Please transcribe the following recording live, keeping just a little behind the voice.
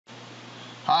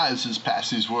Hi, this is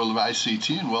Passy's World of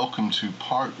ICT and welcome to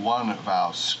part 1 of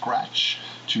our Scratch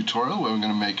tutorial where we're going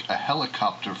to make a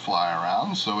helicopter fly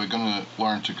around. So we're going to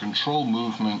learn to control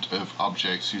movement of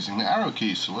objects using the arrow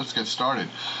keys. So let's get started.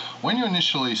 When you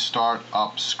initially start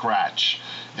up Scratch,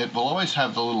 it will always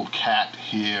have the little cat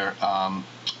here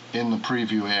in the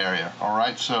preview area.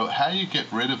 Alright, so how you get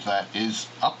rid of that is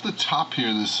up the top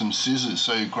here there's some scissors.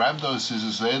 So you grab those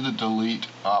scissors, they're the delete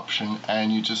option,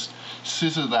 and you just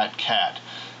scissor that cat.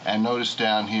 And notice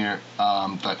down here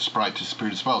that sprite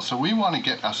disappeared as well. So we want to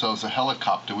get ourselves a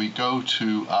helicopter. We go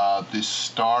to this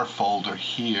star folder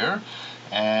here,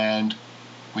 and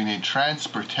we need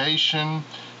transportation,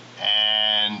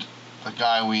 and the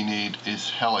guy we need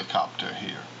is helicopter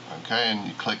here. Okay, and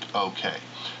you click OK.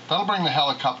 That'll bring the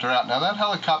helicopter out. Now that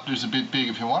helicopter is a bit big.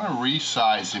 If you want to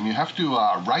resize him, you have to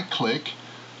right click.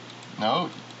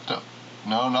 No,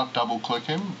 not double click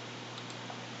him.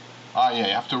 Yeah,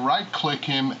 you have to right click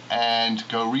him and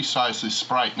go resize this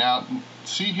sprite. Now,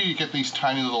 see here you get these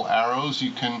tiny little arrows.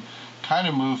 You can kind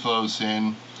of move those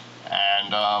in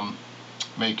and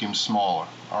make him smaller.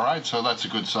 Alright, so that's a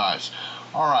good size.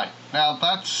 Alright, now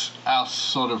that's our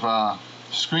sort of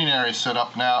screen area set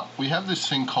up. Now, we have this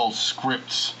thing called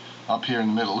scripts up here in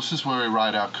the middle. This is where we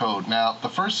write our code. Now, the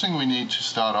first thing we need to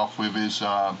start off with is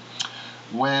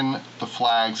when the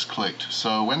flag's clicked.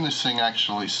 So when this thing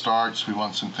actually starts, we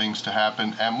want some things to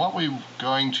happen, and what we're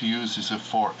going to use is a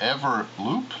forever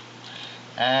loop,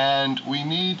 and we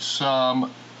need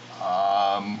some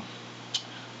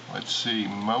let's see,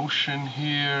 motion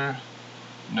here,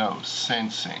 no,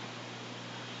 sensing.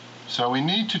 So we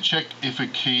need to check if a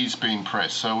key's been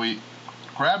pressed. So we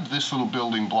grab this little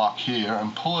building block here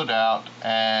and pull it out,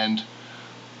 and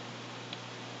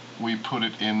we put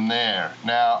it in there.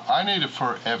 Now, I need a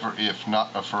forever if,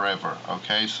 not a forever,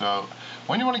 okay? So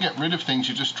when you want to get rid of things,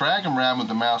 you just drag them around with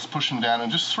the mouse, push them down,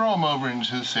 and just throw them over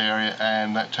into this area,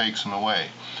 and that takes them away.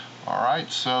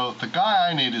 Alright, so the guy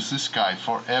I need is this guy,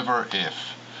 forever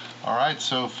if. Alright,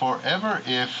 so forever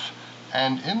if,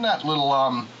 and in that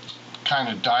little kind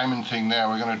of diamond thing there,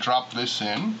 we're going to drop this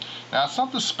in. Now, it's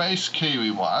not the space key we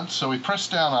want, so we press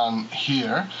down on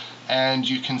here, and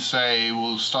you can say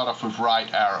we'll start off with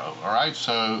right arrow. Alright,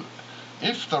 so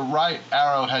if the right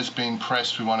arrow has been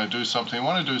pressed, we want to do something. We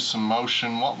want to do some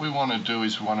motion. What we want to do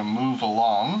is we want to move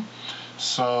along.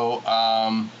 So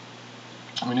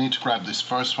we need to grab this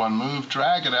first one, move,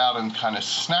 drag it out, and kind of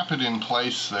snap it in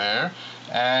place there,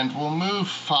 and we'll move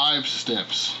 5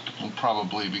 steps. Will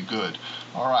probably be good.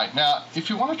 Alright, now if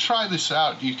you want to try this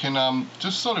out, you can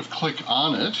just sort of click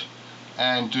on it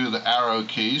and do the arrow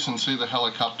keys and see the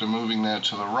helicopter moving there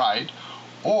to the right,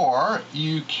 or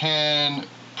you can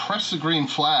press the green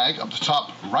flag up the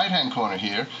top right hand corner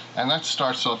here, and that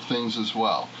starts off things as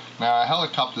well. Now our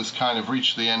helicopter's kind of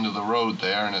reached the end of the road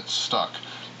there and it's stuck.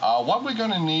 What we're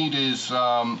going to need is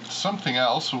something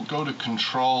else. We'll go to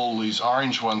control these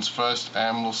orange ones first,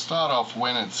 and we'll start off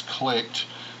when it's clicked,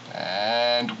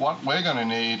 and what we're going to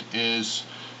need is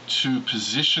to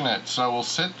position it. So we'll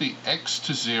set the X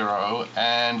to 0,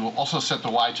 and we'll also set the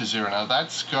Y to 0. Now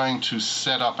that's going to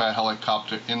set up our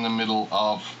helicopter in the middle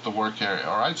of the work area.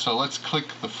 Alright, so let's click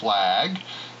the flag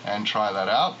and try that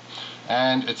out.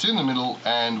 And it's in the middle,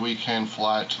 and we can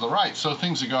fly it to the right. So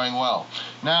things are going well.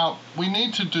 Now we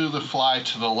need to do the fly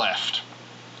to the left.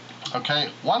 Okay,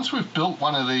 once we've built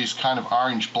one of these kind of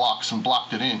orange blocks and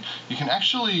blocked it in, you can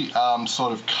actually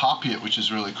sort of copy it, which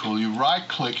is really cool. You right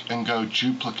click and go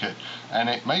duplicate, and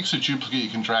it makes a duplicate you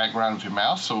can drag around with your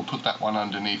mouse. So we'll put that one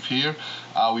underneath here.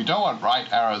 We don't want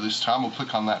right arrow this time. We'll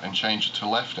click on that and change it to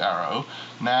left arrow.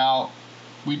 Now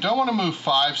we don't want to move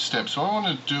 5 steps. What we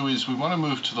want to do is we want to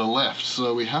move to the left.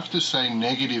 So we have to say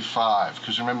 -5,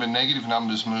 because remember, negative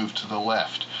numbers move to the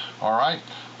left. Alright,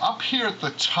 up here at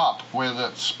the top where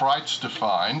the sprite's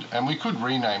defined, and we could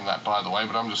rename that by the way,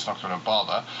 but I'm just not going to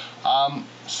bother.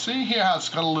 See here how it's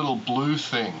got a little blue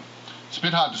thing. It's a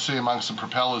bit hard to see amongst the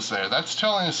propellers there. That's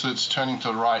telling us that it's turning to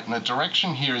the right, and the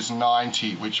direction here is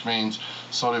 90, which means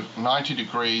sort of 90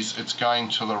 degrees, it's going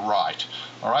to the right.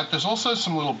 Alright, there's also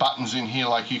some little buttons in here,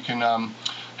 like you can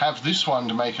have this one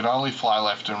to make it only fly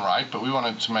left and right, but we want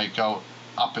it to make go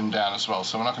up and down as well,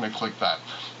 so we're not going to click that.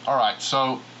 Alright,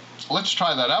 so let's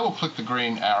try that out. We'll click the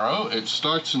green arrow. It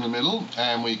starts in the middle,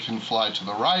 and we can fly to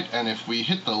the right, and if we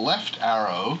hit the left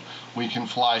arrow, we can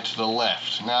fly to the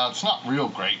left. Now, it's not real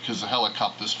great because the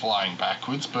helicopter's flying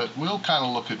backwards, but we'll kind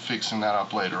of look at fixing that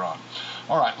up later on.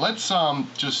 Alright, let's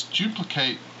just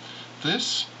duplicate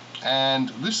this, and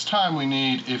this time we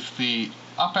need, if the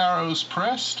up arrow's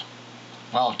pressed,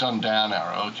 well, I've done down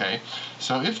arrow, okay.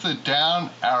 So if the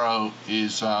down arrow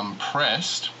is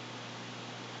pressed,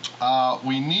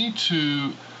 we need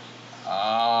to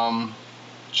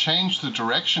change the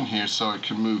direction here so it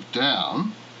can move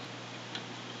down.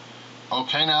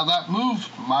 Okay, now that move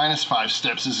 -5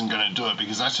 steps isn't going to do it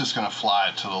because that's just going to fly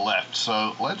it to the left.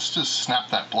 So let's just snap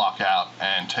that block out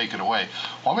and take it away.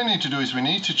 What we need to do is we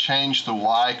need to change the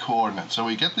y coordinate. So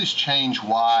we get this change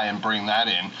y and bring that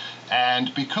in.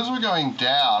 And because we're going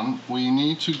down, we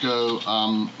need to go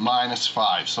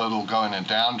 -5. So it'll go in a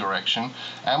down direction.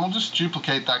 And we'll just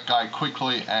duplicate that guy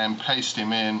quickly and paste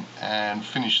him in and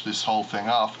finish this whole thing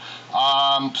off.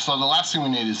 So the last thing we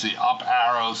need is the up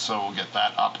arrow, so we'll get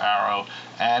that up arrow,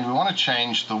 and we want to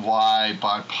change the y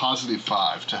by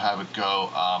 +5 to have it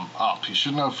go up. You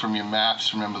should know from your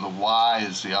maps, remember the y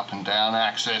is the up and down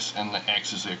axis and the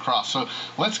x is the across. So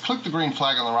let's click the green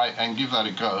flag on the right and give that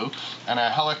a go, and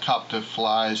our helicopter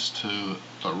flies to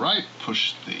the right.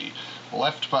 Push the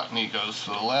left button, he goes to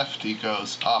the left, he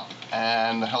goes up,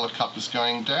 and the helicopter's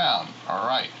going down. All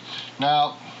right,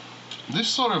 now this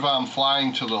sort of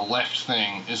flying to the left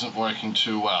thing isn't working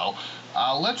too well.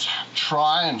 Let's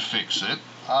try and fix it.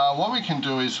 What we can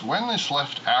do is when this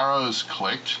left arrow is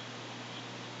clicked,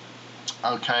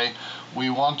 okay, we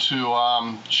want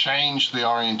to change the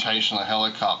orientation of the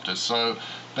helicopter. So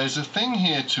there's a thing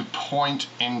here to point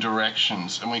in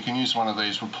directions, and we can use one of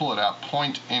these. We'll pull it out,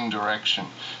 point in direction.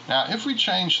 Now if we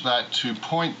change that to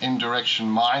point in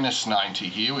direction -90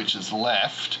 here, which is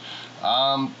left,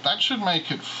 that should make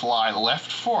it fly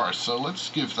left for us. So let's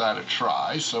give that a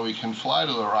try. So we can fly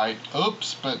to the right.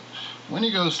 Oops, but when he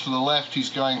goes to the left,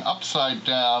 he's going upside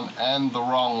down and the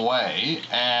wrong way,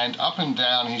 and up and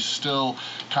down he's still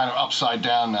kind of upside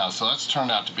down now. So that's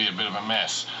turned out to be a bit of a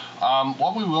mess.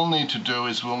 What we will need to do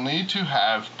is we'll need to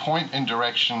have point in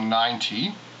direction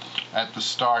 90 at the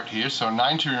start here. So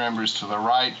 90, remember, is to the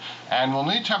right, and we'll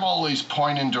need to have all these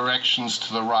point in directions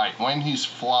to the right. When he's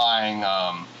flying,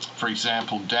 for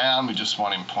example, down, we just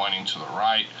want him pointing to the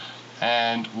right,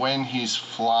 and when he's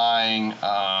flying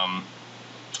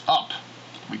up,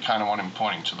 we kind of want him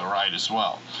pointing to the right as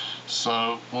well.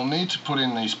 So we'll need to put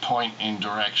in these point in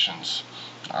directions.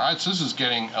 All right, so this is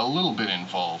getting a little bit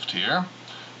involved here,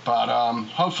 but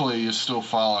hopefully you're still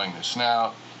following this.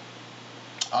 Now,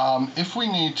 if we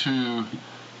need to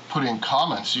put in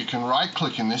comments, you can right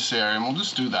click in this area, and we'll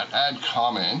just do that, add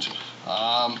comment,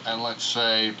 and let's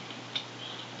say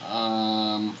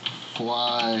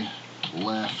fly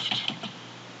left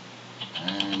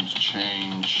and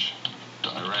change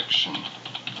direction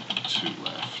to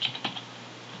left.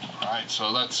 Alright,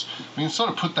 so that's, we can sort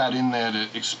of put that in there to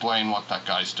explain what that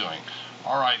guy's doing.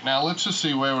 Alright, now let's just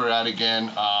see where we're at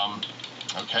again.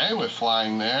 Okay, we're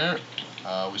flying there.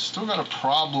 We've still got a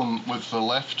problem with the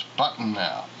left button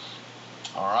now.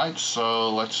 Alright, so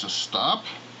let's just stop.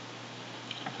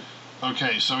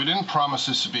 Okay, so we didn't promise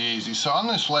this to be easy. So on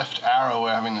this left arrow,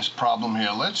 we're having this problem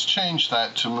here. Let's change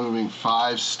that to moving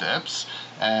 5 steps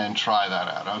and try that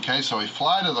out. Okay, so we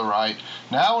fly to the right.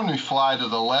 Now when we fly to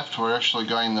the left, we're actually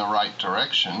going the right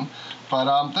direction.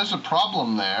 But there's a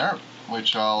problem there,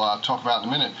 which I'll talk about in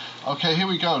a minute. Okay, here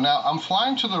we go. Now I'm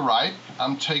flying to the right.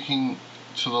 I'm taking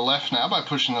to the left now by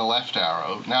pushing the left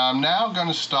arrow. Now I'm now going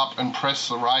to stop and press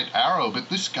the right arrow, but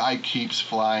this guy keeps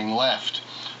flying left.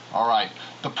 All right,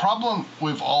 the problem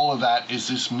with all of that is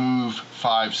this move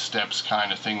 5 steps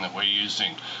kind of thing that we're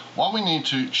using. What we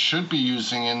should be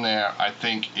using in there, I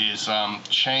think, is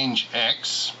change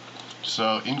X.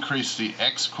 So increase the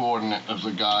X coordinate of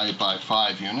the guy by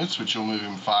 5 units, which will move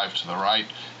him 5 to the right.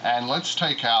 And let's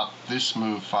take out this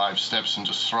move 5 steps and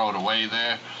just throw it away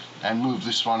there, and move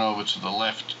this one over to the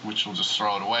left, which will just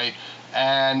throw it away.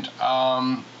 And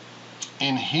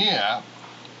in here,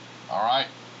 all right,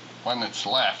 when it's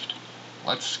left,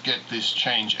 let's get this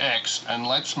change X, and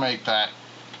let's make that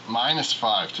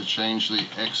 -5 to change the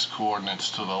X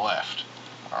coordinates to the left.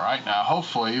 All right, now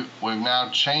hopefully we're now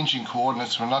changing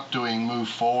coordinates. We're not doing move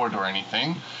forward or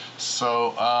anything.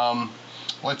 So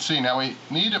let's see, now we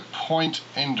need a point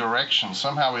in direction.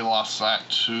 Somehow we lost that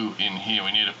too in here.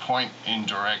 We need a point in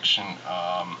direction.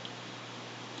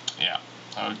 Yeah,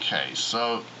 okay,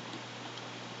 so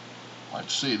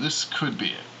let's see, this could be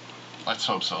it. Let's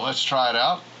hope so. Let's try it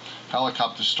out.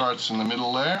 Helicopter starts in the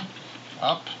middle there,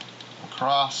 up,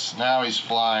 across. Now he's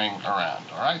flying around.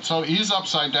 All right, so he's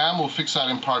upside down. We'll fix that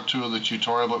in part 2 of the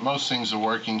tutorial, but most things are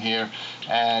working here,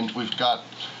 and we've got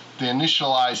the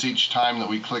initialize each time that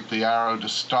we click the arrow to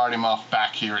start him off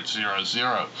back here at 0,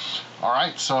 0. All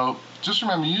right, so just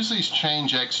remember, use these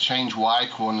change X, change Y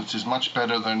coordinates is much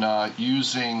better than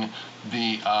using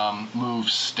the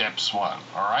move steps one.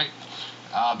 All right.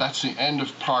 That's the end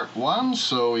of part 1,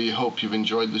 so we hope you've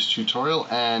enjoyed this tutorial,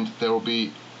 and there will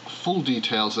be full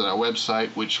details at our website,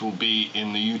 which will be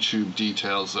in the YouTube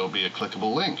details. There'll be a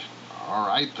clickable link. All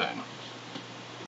right then.